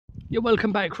You're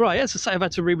welcome back. Right, as I say, I've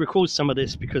had to re-record some of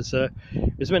this because it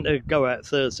was meant to go out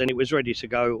Thursday and it was ready to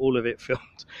go, all of it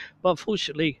filmed. But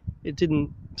unfortunately, it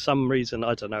didn't, some reason,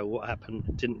 I don't know what happened,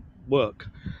 it didn't work.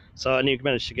 So I only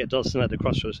managed to get Dawson at the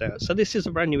Crossroads out. So this is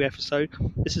a brand new episode.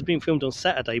 This has been filmed on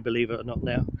Saturday, believe it or not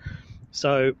now.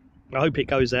 So I hope it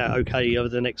goes out okay over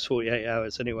the next 48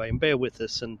 hours anyway, and bear with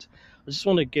us. And I just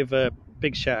want to give a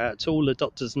big shout out to all the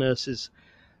doctors, nurses,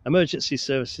 emergency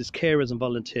services, carers and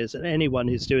volunteers, and anyone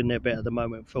who's doing their bit at the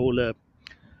moment for all the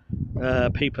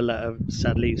people that are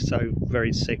sadly so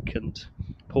very sick and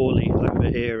poorly over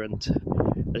here.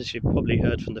 And as you've probably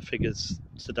heard from the figures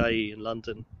today in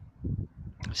London,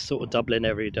 it's sort of doubling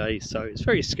every day, so it's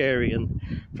very scary, and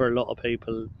for a lot of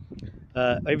people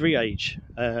every age,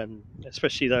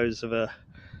 especially those of a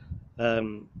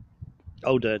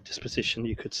older disposition,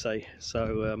 you could say.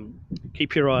 So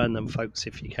keep your eye on them, folks,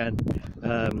 if you can,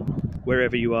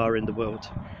 wherever you are in the world.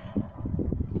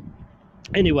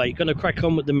 Anyway, going to crack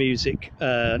on with the music.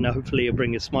 Now hopefully it'll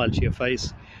bring a smile to your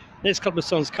face. Next couple of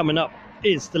songs coming up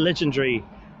is the legendary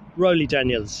Roly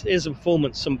Daniels. Here's a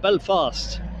performance from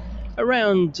Belfast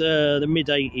around the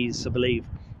mid-80s, I believe,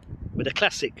 with a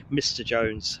classic Mr.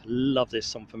 Jones. Love this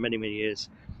song for many years.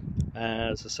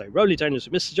 As I say, Roly Daniels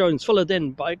with Mr. Jones, followed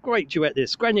then by a great duet,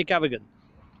 this Grania Gavigan,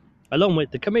 along with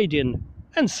the comedian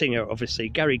and singer, obviously,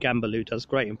 Gary Gamble, who does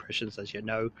great impressions, as you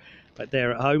know, right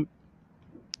there at home.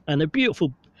 And a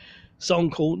beautiful song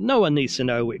called No One Needs to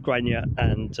Know with Grania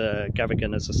and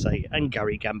Gavigan, as I say, and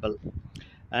Gary Gamble.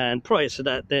 And prior to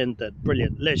that, then, the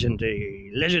brilliant,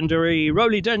 legendary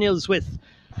Roly Daniels with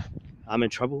I'm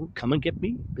in Trouble, Come and Get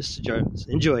Me, Mr. Jones.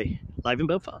 Enjoy, live in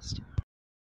Belfast.